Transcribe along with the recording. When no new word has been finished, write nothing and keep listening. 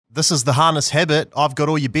This is the Harness Habit. I've got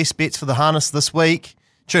all your best bets for the harness this week.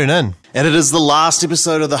 Tune in. And it is the last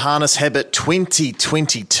episode of the Harness Habit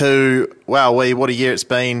 2022. Wow, what a year it's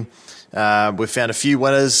been. We've found a few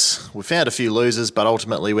winners, we've found a few losers, but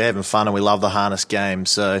ultimately we're having fun and we love the harness game.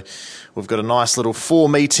 So we've got a nice little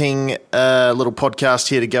four-meeting little podcast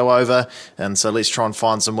here to go over. And so let's try and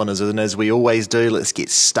find some winners. And as we always do, let's get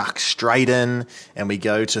stuck straight in. And we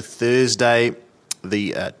go to Thursday,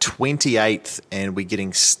 the 28th, and we're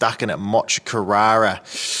getting stuck in at Mocha Carrara.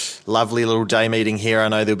 Lovely little day meeting here. I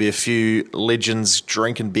know there'll be a few legends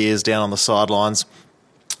drinking beers down on the sidelines.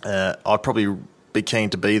 I'd probably be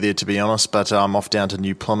keen to be there, to be honest, but I'm off down to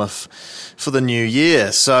New Plymouth for the new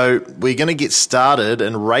year. So we're going to get started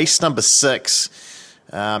in race number 6,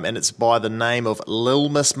 and it's by the name of Lil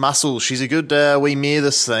Miss Muscle. She's a good wee mare,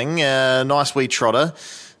 this thing, nice wee trotter.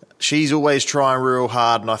 She's always trying real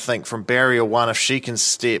hard, and I think from barrier 1, if she can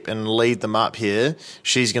step and lead them up here,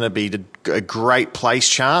 she's going to be a great place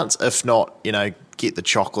chance, if not, get the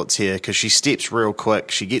chocolates here, because she steps real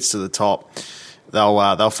quick. She gets to the top.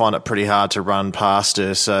 They'll find it pretty hard to run past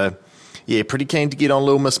her. So, yeah, pretty keen to get on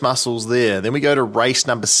Lil Miss Muscles there. Then we go to race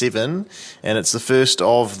number 7, and it's the first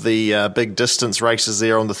of the big distance races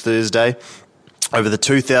there on the Thursday. Over the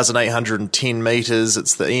 2,810 metres,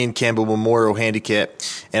 it's the Ian Campbell Memorial Handicap.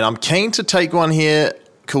 And I'm keen to take one here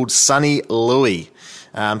called Sunny Louie.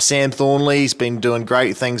 Sam Thornley's been doing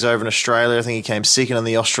great things over in Australia. I think he came second in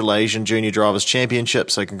the Australasian Junior Drivers'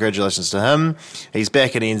 Championship, so congratulations to him. He's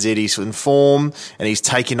back at NZ, he's in form, and he's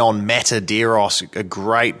taking on Mataderos, a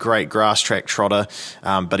great grass track trotter,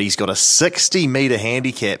 but he's got a 60-metre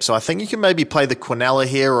handicap, so I think you can maybe play the Quinella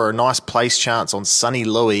here or a nice place chance on Sunny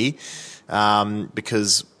Louie,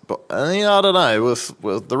 because I don't know,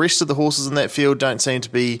 with the rest of the horses in that field don't seem to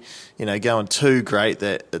be, going too great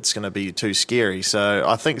that it's going to be too scary. So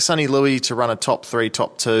I think Sunny Louie to run a top 3,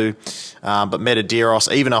 top 2, but Mataderos,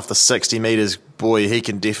 even off the 60 metres, boy, he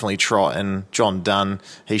can definitely trot, and John Dunn,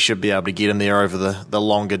 he should be able to get him there over the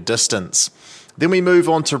longer distance. Then we move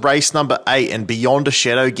on to race number 8, and Beyond a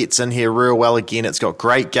Shadow gets in here real well again. It's got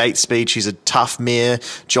great gate speed. She's a tough mare.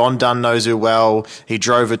 John Dunn knows her well. He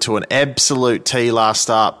drove her to an absolute tee last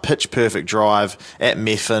start, pitch-perfect drive at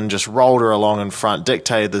Methven, just rolled her along in front,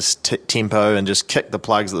 dictated this tempo, and just kicked the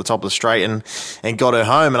plugs at the top of the straight and got her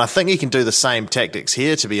home. And I think he can do the same tactics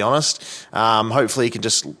here, to be honest. Hopefully he can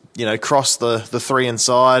just cross the 3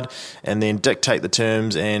 inside and then dictate the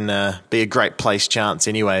terms and be a great place chance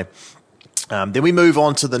anyway. Then we move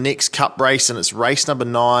on to the next cup race, and it's race number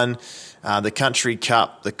 9, the Country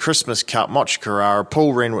Cup, the Christmas Cup, Mocha Carrara,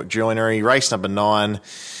 Paul Renwick Joinery, race number 9.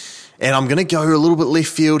 And I'm going to go a little bit left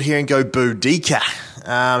field here and go Boudica.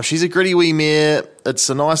 She's a gritty wee mare. It's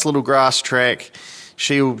a nice little grass track.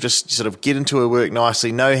 She'll just sort of get into her work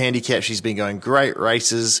nicely. No handicap. She's been going great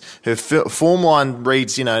races. Her form line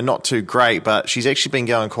reads, not too great, but she's actually been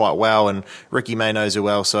going quite well, and Ricky May knows her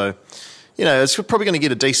well, so it's probably going to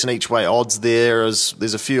get a decent each way odds there, as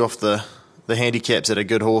there's a few off the handicaps that are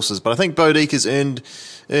good horses. But I think Boudica's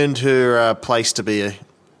earned her place to be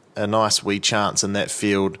a nice wee chance in that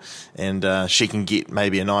field, and she can get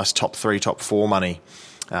maybe a nice top 3, top 4 money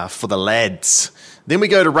for the lads. Then we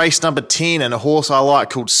go to race number 10, and a horse I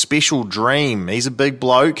like called Special Dream. He's a big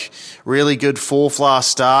bloke, really good 4th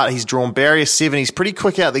last start. He's drawn barrier 7. He's pretty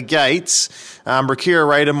quick out the gates. Rakira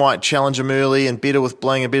Raider might challenge him early, and Better with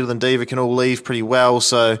Bling and Better Than Diva can all leave pretty well,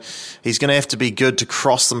 so he's going to have to be good to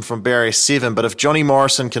cross them from barrier 7. But if Johnny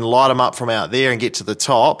Morrison can light him up from out there and get to the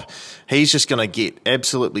top, he's just going to get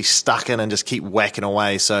absolutely stuck in and just keep whacking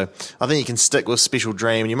away. So I think you can stick with Special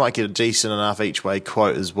Dream, and you might get a decent enough each way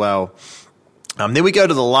quote as well. Then we go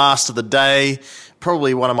to the last of the day,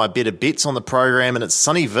 probably one of my better bets on the program, and it's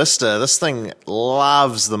Sunny Vista. This thing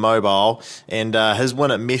loves the mobile, and his win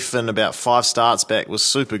at Methven about 5 starts back was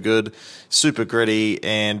super good, super gritty,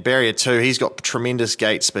 and barrier 2, he's got tremendous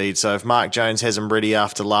gate speed, so if Mark Jones has him ready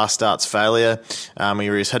after last start's failure, he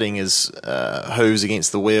was hitting his hooves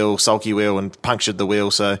against the wheel, sulky wheel, and punctured the wheel,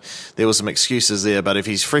 so there was some excuses there, but if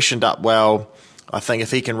he's freshened up well, I think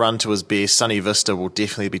if he can run to his best, Sunny Vista will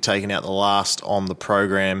definitely be taking out the last on the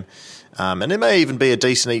program. And there may even be a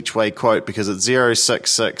decent each way quote, because it's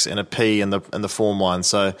 066 and a P in the form line.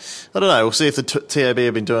 So I don't know. We'll see if the TAB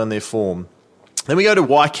have been doing their form. Then we go to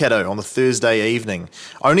Waikato on the Thursday evening.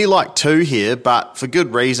 Only like 2 here, but for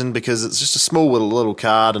good reason, because it's just a small little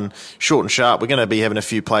card and short and sharp. We're going to be having a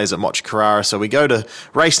few plays at Mocha Carrara, so we go to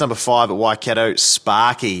race number 5 at Waikato,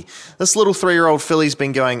 Sparky. This little 3-year-old filly's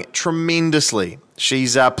been going tremendously.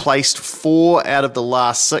 She's placed 4 out of the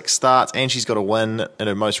last 6 starts, and she's got a win in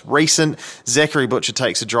her most recent. Zachary Butcher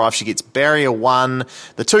takes a drive. She gets barrier 1.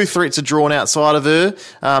 The 2 threats are drawn outside of her,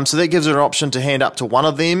 so that gives her an option to hand up to one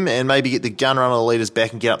of them and maybe get the gun run of the leaders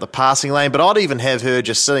back and get up the passing lane. But I'd even have her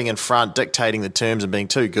just sitting in front, dictating the terms and being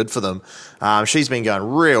too good for them. She's been going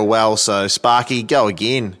real well, so Sparky, go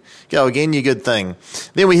again. Go again, you good thing.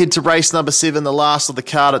 Then we head to race number 7, the last of the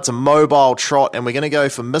card. It's a mobile trot, and we're going to go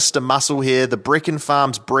for Mr. Muscle here. The Brecken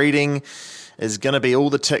Farms breeding is going to be all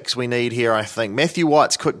the ticks we need here, I think. Matthew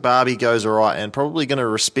White's Quick Barbie goes all right, and probably going to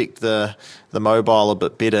respect the mobile a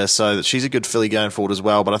bit better, so that she's a good filly going forward as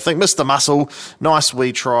well. But I think Mr. Muscle, nice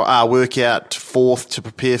wee workout, 4th to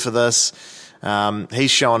prepare for this.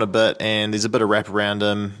 He's showing a bit, and there's a bit of wrap around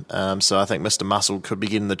him, so I think Mr. Muscle could be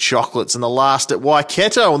getting the chocolates in the last at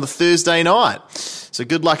Waikato on the Thursday night. So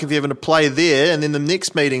good luck if you're having to play there. And then the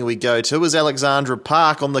next meeting we go to is Alexandra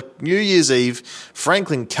Park on the New Year's Eve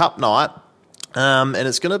Franklin Cup night, and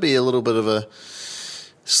it's going to be a little bit of a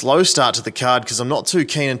slow start to the card because I'm not too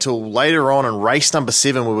keen until later on in race number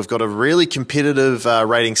 7, where we've got a really competitive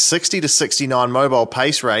rating 60 to 69 mobile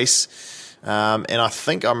pace race. And I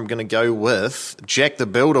think I'm going to go with Jack the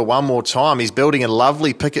Builder one more time. He's building a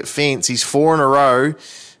lovely picket fence. He's 4 in a row.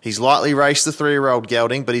 He's lightly raced the 3-year-old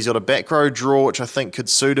gelding, but he's got a back row draw, which I think could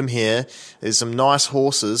suit him here. There's some nice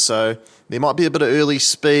horses, so there might be a bit of early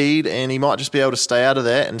speed, and he might just be able to stay out of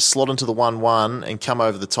that and slot into the 1-1 and come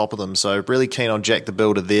over the top of them. So really keen on Jack the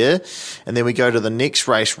Builder there. And then we go to the next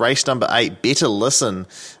race, race number 8, Better Listen.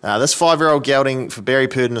 This 5-year-old gelding for Barry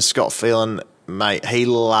Purdon and Scott Phelan, mate, he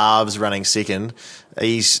loves running second.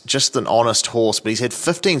 He's just an honest horse, but he's had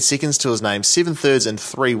 15 seconds to his name, 7 thirds and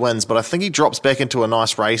 3 wins. But I think he drops back into a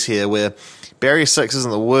nice race here where barrier 6 isn't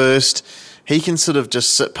the worst. He can sort of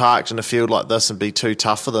just sit parked in a field like this and be too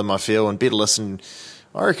tough for them, I feel. And Better Listen,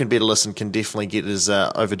 I reckon Better Listen can definitely get his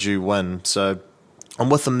overdue win. So I'm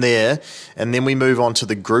with them there. And then we move on to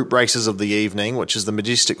the group races of the evening, which is the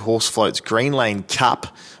Majestic Horse Floats Green Lane Cup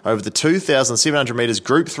over the 2,700 metres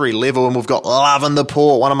Group 3 level. And we've got Love in the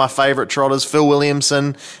Port, one of my favourite trotters, Phil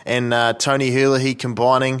Williamson and Tony Herlihy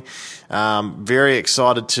combining. Very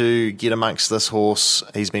excited to get amongst this horse.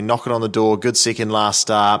 He's been knocking on the door, good second last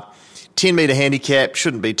start. 10 metre handicap,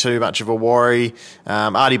 shouldn't be too much of a worry.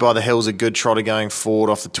 Artie by the Hill's a good trotter going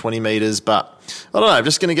forward off the 20 metres, but I don't know, I'm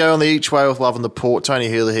just going to go on the each way with Love in the Port. Tony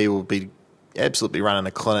Herlihy will be absolutely running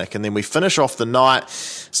a clinic. And then we finish off the night.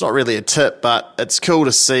 It's not really a tip, but it's cool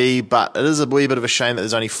to see, but it is a wee bit of a shame that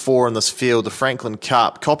there's only 4 in this field. The Franklin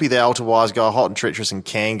Cup, Copy the Alta Wise Guy, Hot and Treacherous, and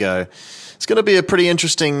Kango. It's going to be a pretty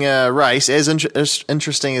interesting race, as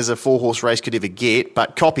interesting as a 4-horse race could ever get,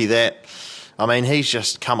 but Copy That, I mean, he's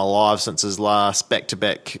just come alive since his last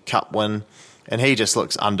back-to-back cup win, and he just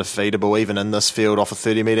looks undefeatable even in this field off a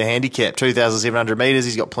 30-metre handicap. 2,700 metres,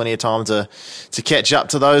 he's got plenty of time to catch up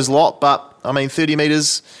to those lot, but, I mean, 30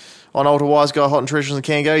 metres on Alta Wise Guy, Hot and Treacherous, and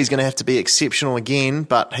Kango, he's going to have to be exceptional again,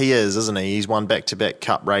 but he is, isn't he? He's won back-to-back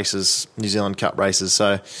cup races, New Zealand Cup races,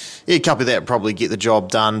 so, yeah, Copy That would probably get the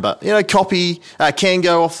job done, but, you know,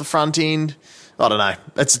 Kango off the front end, I don't know.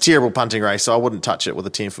 It's a terrible punting race, so I wouldn't touch it with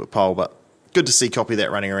a 10-foot pole, but good to see Copy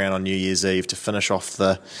That running around on New Year's Eve to finish off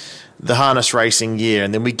the harness racing year.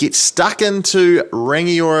 And then we get stuck into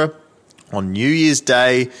Rangiora on New Year's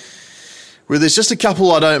Day, where there's just a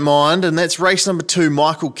couple I don't mind, and that's race number 2,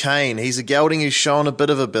 Michael Caine. He's a gelding who's shown a bit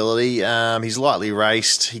of ability. He's lightly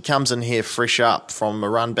raced. He comes in here fresh up from a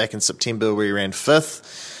run back in September where he ran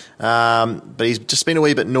 5th. But he's just been a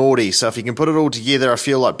wee bit naughty, so if he can put it all together, I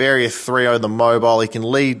feel like barrier 3 on the mobile, he can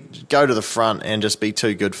lead, go to the front and just be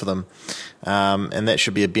too good for them. And that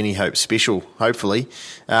should be a Benny Hope special, hopefully.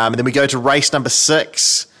 And then we go to race number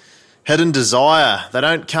 6, Hidden Desire. They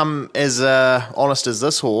don't come as honest as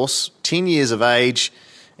this horse, 10 years of age,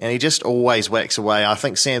 and he just always whacks away. I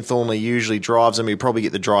think Sam Thornley usually drives him. He'll probably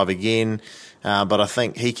get the drive again, but I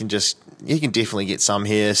think he can definitely get some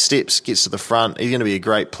here. Steps, gets to the front. He's going to be a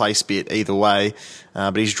great place bet either way,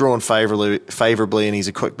 but he's drawn favourably and he's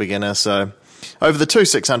a quick beginner. So over the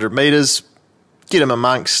 2,600 metres, get him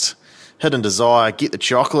amongst Hidden Desire, get the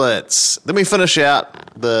chocolates. Then we finish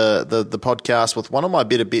out the podcast with one of my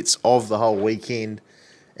better bets of the whole weekend,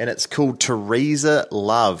 and it's called Teresa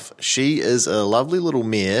Love. She is a lovely little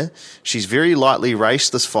mare. She's very lightly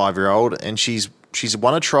raced, this 5-year-old, and she's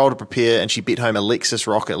won a trial to prepare, and she bet home Alexis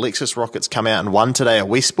Rocket. Alexis Rocket's come out and won today at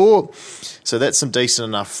Westport, so that's some decent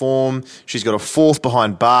enough form. She's got a 4th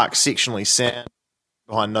behind Bark, sectionally sound,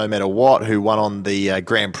 behind No Matter What, who won on the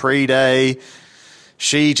Grand Prix day.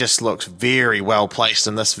 She just looks very well placed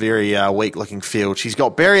in this very weak-looking field. She's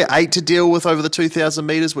got barrier 8 to deal with over the 2,000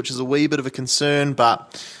 metres, which is a wee bit of a concern,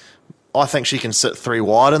 but I think she can sit 3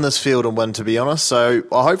 wide in this field and win, to be honest. So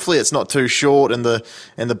hopefully it's not too short, and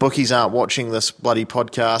the bookies aren't watching this bloody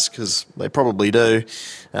podcast, because they probably do.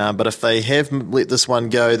 But if they have let this one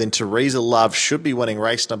go, then Teresa Love should be winning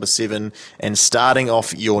race number 7 and starting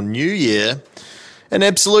off your new year. An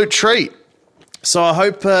absolute treat. So I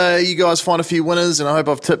hope you guys find a few winners, and I hope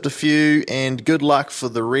I've tipped a few, and good luck for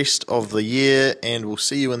the rest of the year, and we'll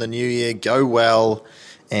see you in the new year. Go well,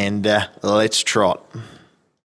 and let's trot.